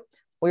out, nope,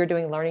 we were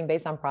doing learning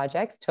based on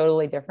projects,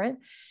 totally different.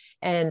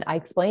 And I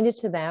explained it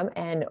to them,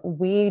 and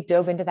we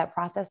dove into that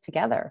process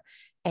together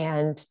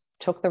and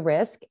took the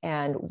risk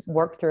and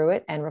worked through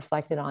it and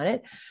reflected on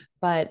it.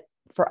 But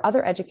for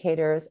other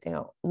educators,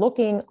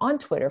 looking on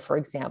Twitter, for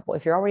example,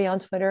 if you're already on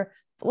Twitter,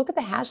 look at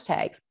the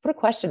hashtags, put a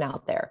question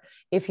out there.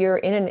 If you're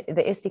in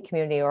the ISTE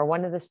community or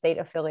one of the state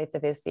affiliates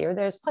of ISTE, or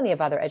there's plenty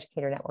of other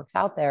educator networks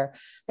out there,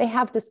 they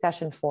have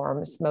discussion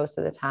forums most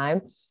of the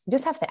time. You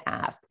just have to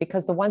ask,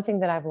 because the one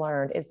thing that I've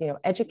learned is,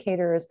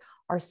 educators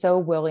are so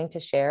willing to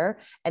share.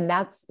 And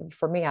that's,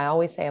 for me, I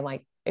always say, I'm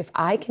like, if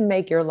I can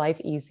make your life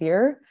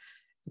easier,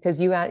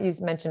 because you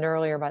mentioned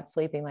earlier about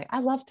sleeping, I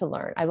love to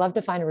learn. I love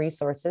to find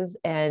resources.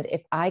 And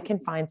if I can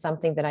find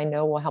something that I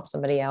know will help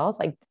somebody else,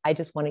 I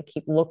just want to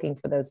keep looking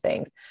for those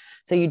things.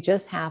 So you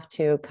just have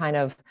to kind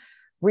of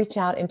reach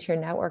out into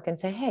your network and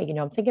say, hey,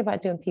 I'm thinking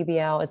about doing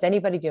PBL. Is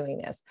anybody doing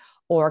this?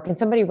 Or can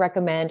somebody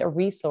recommend a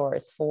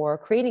resource for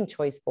creating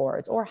choice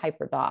boards or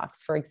HyperDocs,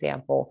 for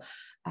example?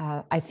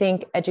 I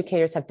think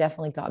educators have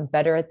definitely gotten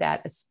better at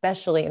that,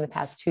 especially in the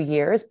past 2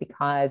 years,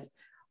 because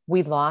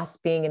we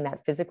lost being in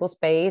that physical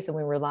space and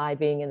we relied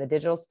being in the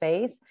digital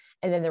space.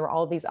 And then there were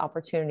all these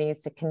opportunities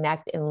to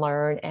connect and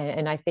learn.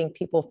 And I think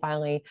people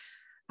finally,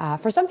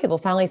 for some people,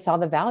 finally saw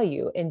the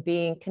value in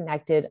being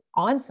connected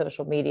on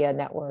social media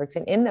networks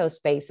and in those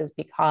spaces,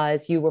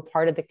 because you were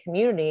part of the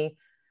community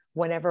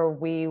whenever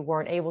we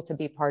weren't able to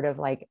be part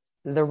of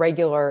the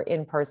regular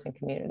in-person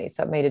community.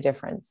 So it made a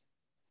difference.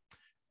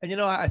 And,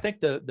 I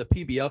think the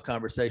PBL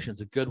conversation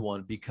is a good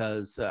one,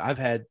 because I've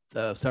had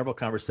several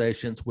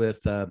conversations with,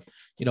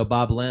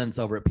 Bob Lenz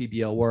over at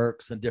PBL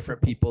Works and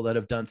different people that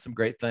have done some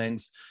great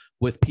things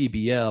with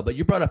PBL. But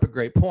you brought up a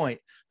great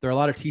point. There are a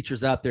lot of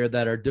teachers out there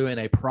that are doing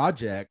a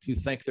project who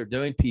think they're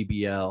doing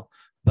PBL,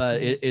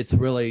 but it's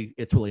really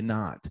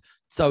not.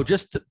 So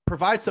just to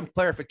provide some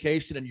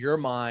clarification in your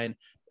mind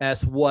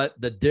as what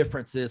the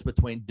difference is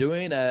between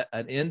doing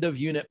an end of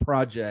unit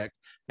project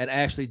and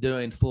actually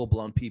doing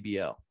full-blown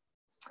PBL.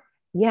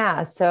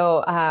 Yeah.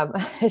 So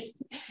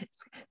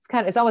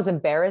it's almost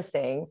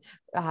embarrassing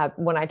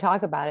when I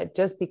talk about it,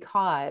 just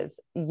because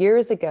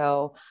years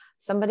ago,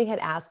 somebody had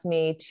asked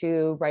me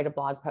to write a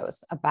blog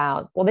post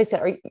about, well, they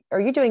said,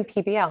 are you doing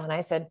PBL? And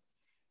I said,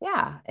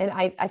 yeah. And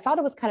I thought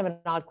it was kind of an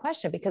odd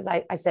question because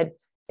I said,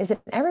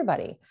 isn't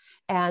everybody?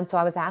 And so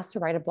I was asked to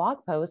write a blog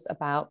post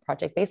about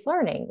project-based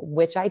learning,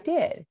 which I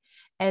did.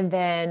 And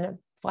then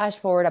flash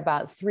forward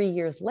about 3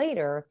 years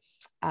later,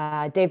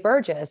 Dave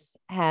Burgess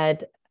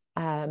had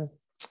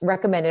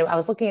recommended, I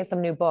was looking at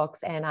some new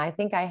books, and I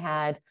think I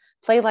had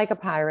Play Like a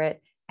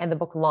Pirate and the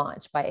book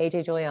Launch by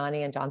AJ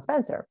Giuliani and John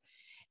Spencer.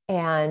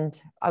 And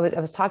I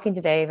was talking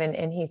to Dave,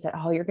 and he said,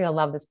 oh, you're going to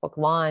love this book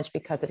Launch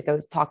because it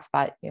talks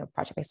about,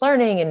 project-based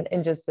learning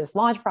and just this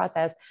launch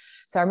process.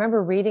 So I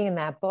remember reading in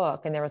that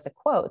book, and there was a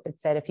quote that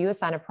said, if you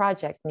assign a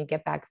project and you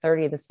get back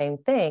 30 of the same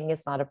thing,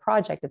 it's not a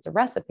project, it's a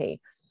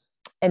recipe.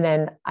 And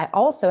then I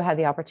also had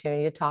the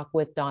opportunity to talk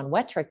with Don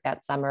Wettrick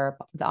that summer,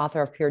 the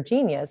author of Pure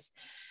Genius.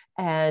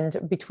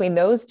 And between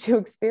those two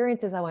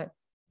experiences, I went,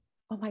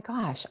 oh my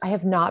gosh, I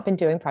have not been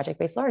doing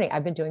project-based learning.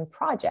 I've been doing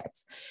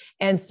projects.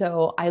 And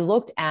so I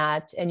looked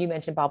at, and you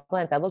mentioned Bob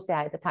Blentz, I looked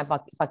at the time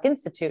Buck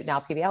Institute, now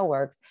PBL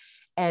Works,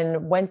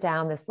 and went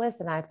down this list.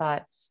 And I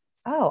thought,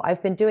 oh,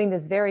 I've been doing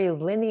this very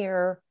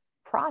linear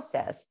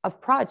process of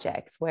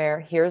projects where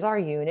here's our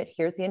unit,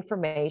 here's the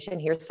information,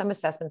 here's some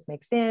assessments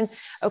mixed in.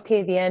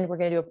 Okay, at the end, we're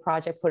going to do a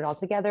project, put it all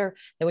together,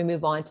 then we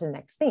move on to the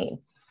next theme.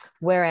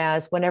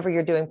 Whereas whenever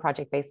you're doing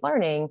project-based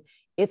learning,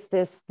 it's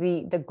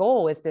the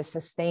goal is this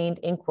sustained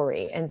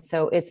inquiry. And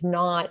so it's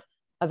not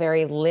a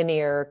very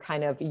linear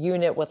kind of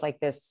unit with like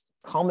this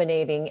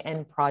culminating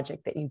end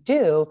project that you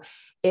do.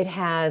 It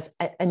has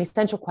an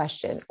essential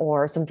question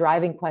or some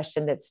driving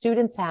question that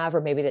students have,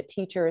 or maybe that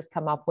teachers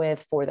come up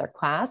with for their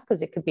class,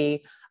 because it could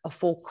be a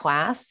full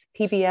class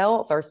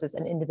PBL versus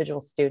an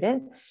individual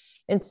student.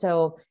 And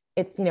so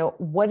it's,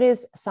 what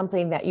is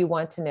something that you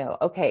want to know?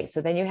 Okay,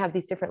 so then you have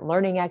these different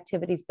learning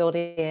activities built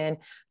in.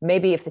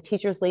 Maybe if the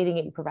teacher's leading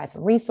it, you provide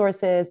some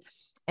resources.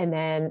 And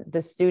then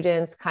the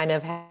students kind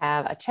of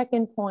have a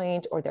check-in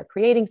point, or they're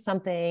creating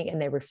something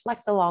and they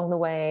reflect along the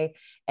way,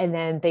 and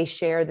then they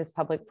share this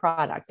public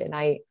product. And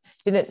I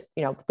didn't,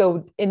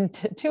 go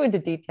into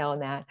detail on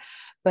that.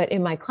 But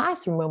in my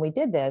classroom, when we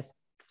did this,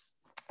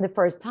 the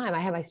first time I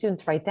had my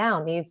students write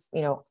down these,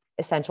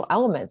 essential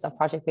elements of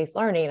project-based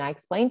learning. And I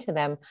explained to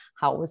them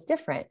how it was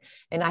different.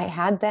 And I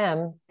had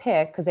them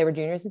pick, because they were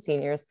juniors and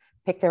seniors,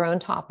 pick their own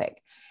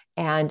topic.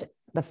 And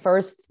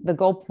the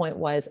goal point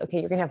was,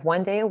 okay, you're going to have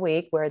one day a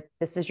week where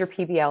this is your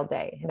PBL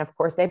day. And of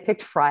course they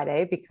picked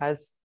Friday,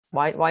 because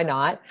why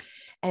not?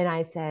 And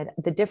I said,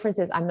 the difference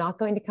is I'm not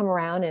going to come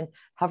around and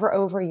hover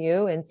over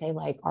you and say,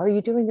 like, are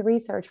you doing the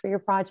research for your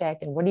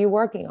project? And what are you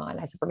working on?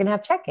 I said, we're going to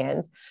have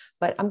check-ins,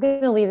 but I'm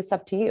going to leave this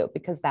up to you,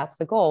 because that's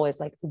the goal, is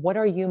like, what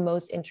are you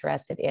most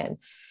interested in?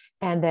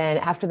 And then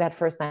after that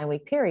first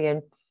 9-week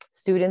period,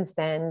 students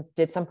then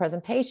did some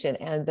presentation.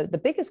 And the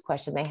biggest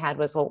question they had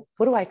was, well,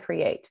 what do I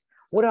create?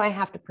 What do I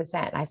have to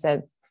present? I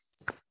said,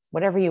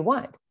 whatever you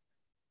want,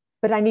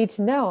 but I need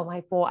to know. I'm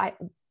like, well,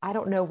 I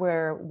don't know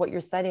where what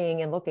you're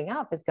studying and looking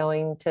up is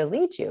going to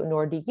lead you,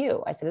 nor do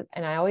you. I said,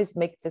 and I always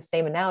make the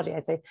same analogy.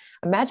 I say,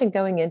 imagine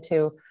going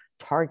into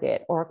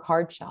Target or a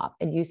card shop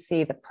and you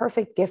see the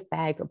perfect gift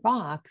bag or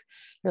box.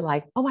 You're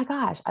like, oh my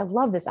gosh, I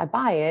love this. I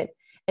buy it.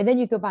 And then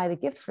you go buy the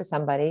gift for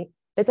somebody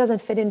that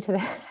doesn't fit into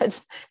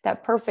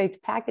that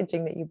perfect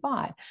packaging that you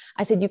bought.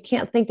 I said, you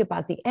can't think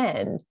about the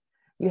end.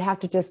 You have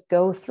to just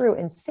go through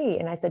and see.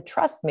 And I said,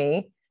 trust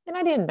me. And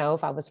I didn't know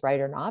if I was right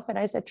or not, but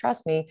I said,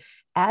 trust me,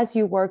 as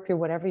you work through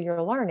whatever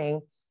you're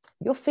learning,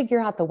 you'll figure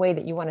out the way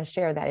that you want to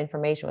share that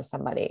information with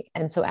somebody.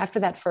 And so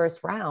after that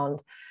first round,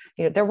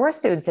 there were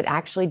students that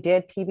actually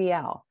did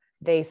PBL.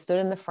 They stood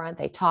in the front,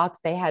 they talked,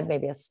 they had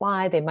maybe a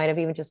slide, they might have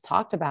even just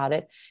talked about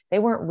it. They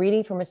weren't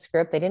reading from a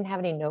script, they didn't have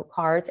any note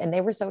cards, and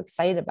they were so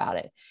excited about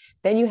it.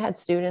 Then you had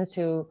students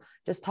who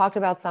just talked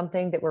about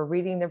something that were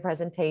reading their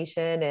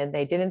presentation and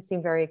they didn't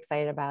seem very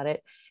excited about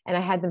it. And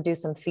I had them do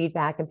some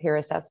feedback and peer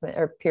assessment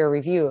or peer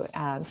review,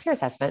 peer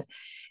assessment.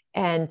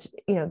 And,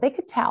 they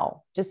could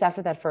tell just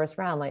after that first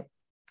round, like,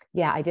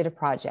 yeah, I did a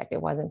project,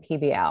 it wasn't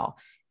PBL.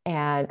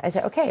 And I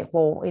said, okay,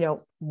 well,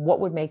 what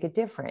would make it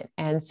different?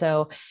 And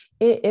so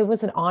it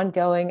was an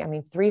ongoing,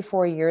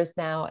 3-4 years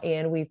now,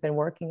 and we've been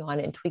working on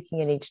it and tweaking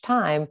it each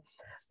time,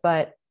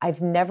 but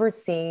I've never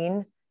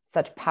seen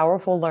such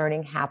powerful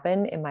learning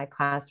happen in my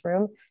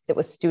classroom that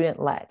was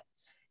student led.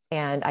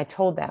 And I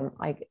told them,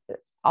 like,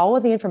 all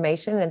of the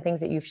information and things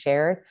that you've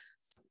shared,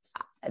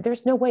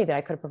 there's no way that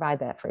I could provide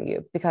that for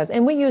you,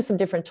 and we use some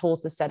different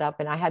tools to set up,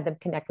 and I had them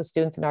connect with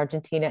students in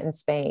Argentina and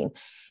Spain.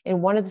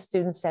 And one of the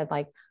students said,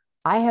 like,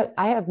 I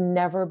have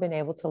never been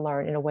able to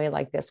learn in a way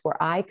like this,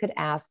 where I could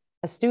ask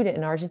a student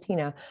in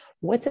Argentina,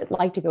 what's it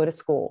like to go to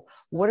school?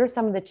 What are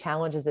some of the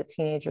challenges that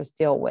teenagers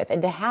deal with?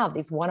 And to have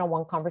these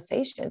one-on-one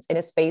conversations in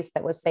a space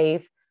that was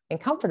safe and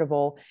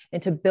comfortable,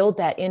 and to build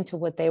that into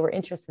what they were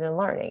interested in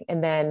learning.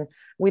 And then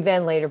we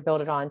later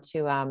built it on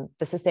to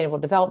the Sustainable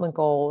Development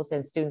Goals,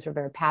 and students were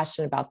very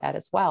passionate about that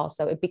as well.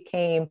 So it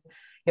became,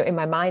 in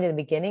my mind in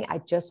the beginning, I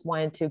just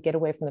wanted to get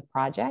away from the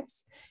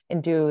projects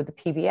and do the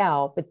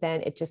PBL, but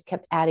then it just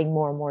kept adding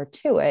more and more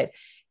to it.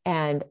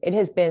 And it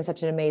has been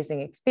such an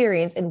amazing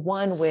experience, and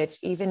one which,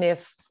 even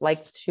if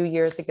like 2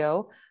 years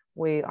ago,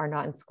 we are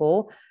not in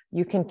school,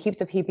 you can keep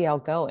the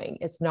PBL going.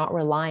 It's not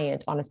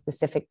reliant on a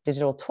specific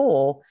digital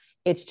tool.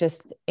 It's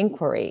just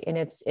inquiry and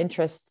it's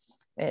interests,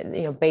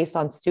 based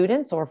on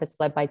students, or if it's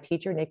led by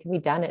teacher, and it can be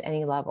done at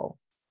any level.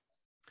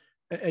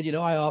 And,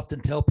 I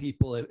often tell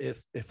people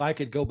if I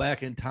could go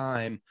back in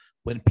time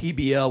when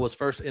PBL was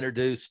first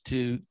introduced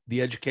to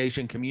the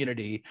education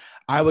community,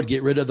 I would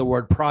get rid of the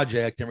word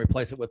project and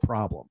replace it with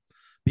problem,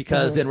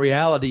 because in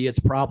reality, it's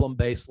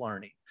problem-based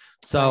learning.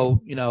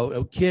 So,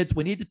 kids,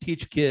 we need to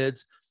teach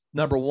kids,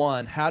 number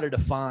one, how to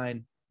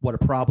define what a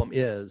problem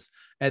is,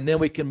 and then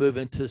we can move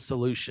into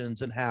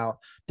solutions and how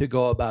to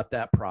go about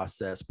that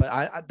process.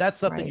 But that's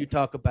something you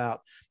talk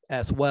about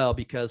as well,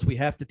 because we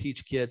have to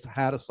teach kids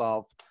how to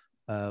solve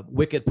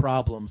wicked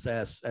problems,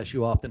 as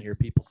you often hear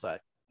people say.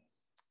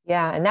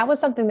 Yeah, and that was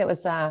something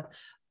that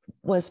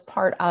was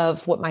part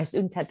of what my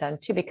students had done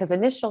too, because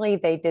initially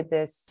they did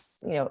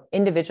this,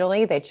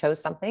 individually, they chose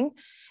something.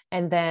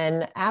 And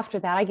then after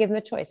that, I gave them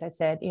a choice. I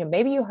said,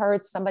 maybe you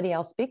heard somebody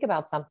else speak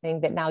about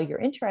something that now you're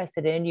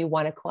interested in, you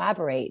want to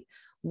collaborate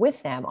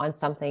with them on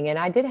something. And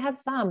I did have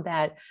some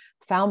that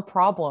found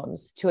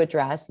problems to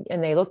address,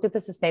 and they looked at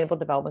the Sustainable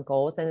Development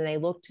Goals, and they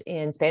looked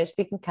in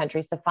Spanish-speaking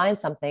countries to find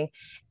something,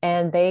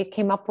 and they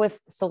came up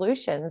with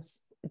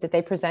solutions that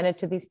they presented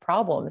to these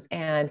problems.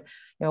 And,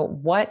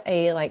 what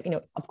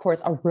of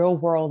course, a real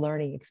world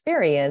learning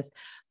experience,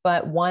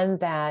 but one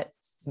that,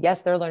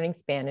 yes, they're learning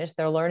Spanish,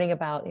 they're learning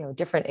about,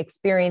 different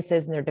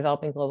experiences, and they're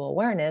developing global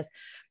awareness,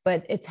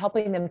 but it's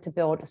helping them to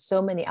build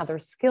so many other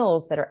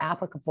skills that are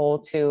applicable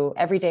to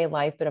everyday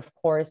life, but of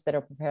course,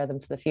 that'll prepare them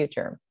for the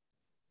future.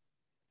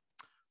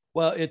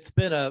 Well, it's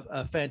been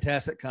a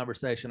fantastic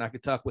conversation. I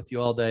could talk with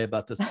you all day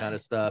about this kind of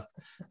stuff.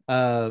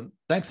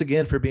 Thanks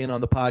again for being on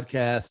the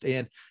podcast.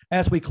 And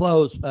as we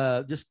close,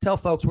 just tell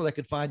folks where they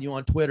can find you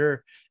on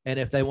Twitter. And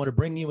if they want to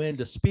bring you in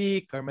to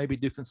speak or maybe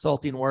do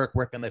consulting work,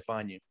 where can they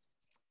find you?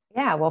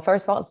 Yeah, well,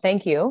 first of all,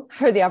 thank you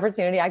for the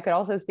opportunity. I could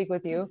also speak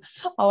with you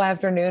all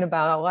afternoon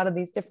about a lot of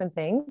these different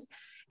things.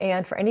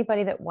 And for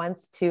anybody that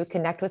wants to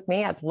connect with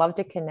me, I'd love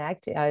to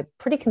connect.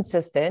 Pretty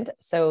consistent.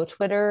 So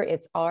Twitter,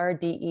 it's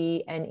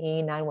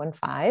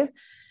RDENE915.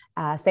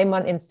 Same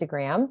on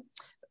Instagram.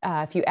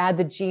 If you add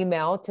the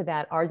Gmail to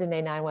that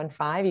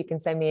RDENE915, you can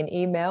send me an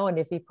email. And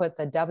if you put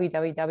the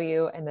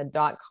www and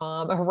the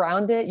 .com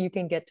around it, you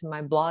can get to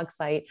my blog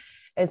site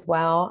as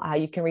well.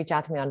 You can reach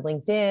out to me on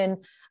LinkedIn.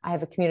 I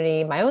have a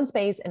community, my own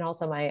space, and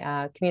also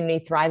my community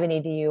Thrive in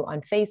EDU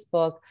on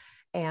Facebook.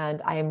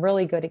 And I am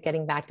really good at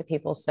getting back to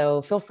people.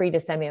 So feel free to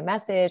send me a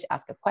message,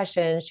 ask a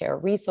question, share a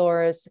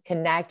resource,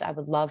 connect. I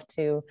would love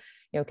to,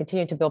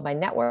 continue to build my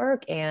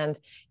network. And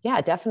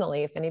yeah,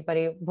 definitely, if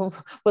anybody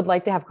would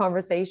like to have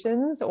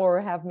conversations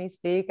or have me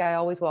speak, I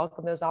always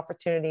welcome those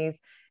opportunities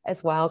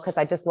as well, because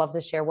I just love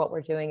to share what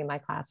we're doing in my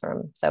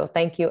classroom. So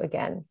thank you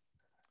again.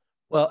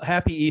 Well,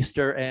 happy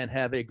Easter and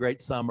have a great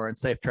summer and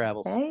safe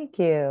travels. Thank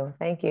you.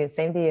 Thank you.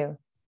 Same to you.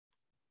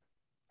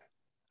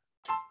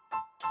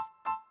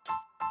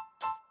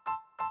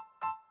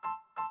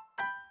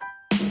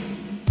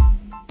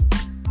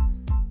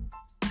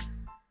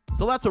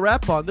 So that's a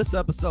wrap on this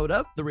episode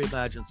of the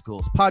Reimagine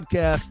Schools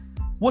podcast.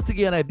 Once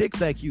again, a big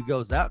thank you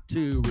goes out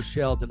to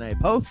Rochelle Danae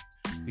Poth.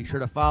 Be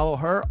sure to follow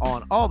her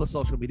on all the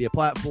social media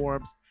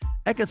platforms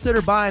and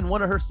consider buying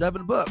one of her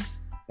 7 books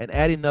and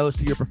adding those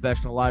to your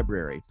professional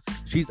library.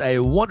 She's a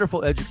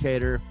wonderful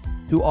educator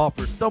who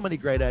offers so many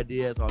great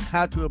ideas on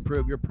how to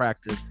improve your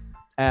practice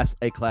as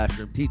a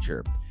classroom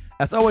teacher.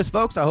 As always,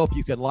 folks, I hope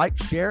you can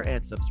like, share,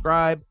 and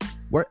subscribe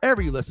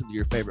wherever you listen to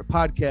your favorite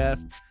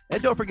podcast.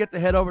 And don't forget to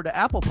head over to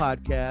Apple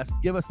Podcasts,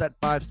 give us that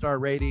 5-star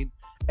rating,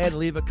 and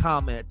leave a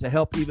comment to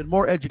help even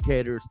more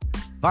educators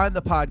find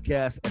the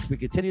podcast as we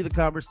continue the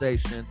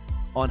conversation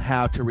on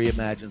how to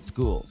reimagine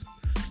schools.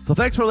 So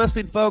thanks for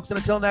listening, folks, and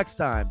until next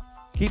time,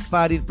 keep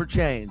fighting for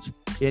change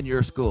in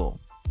your school.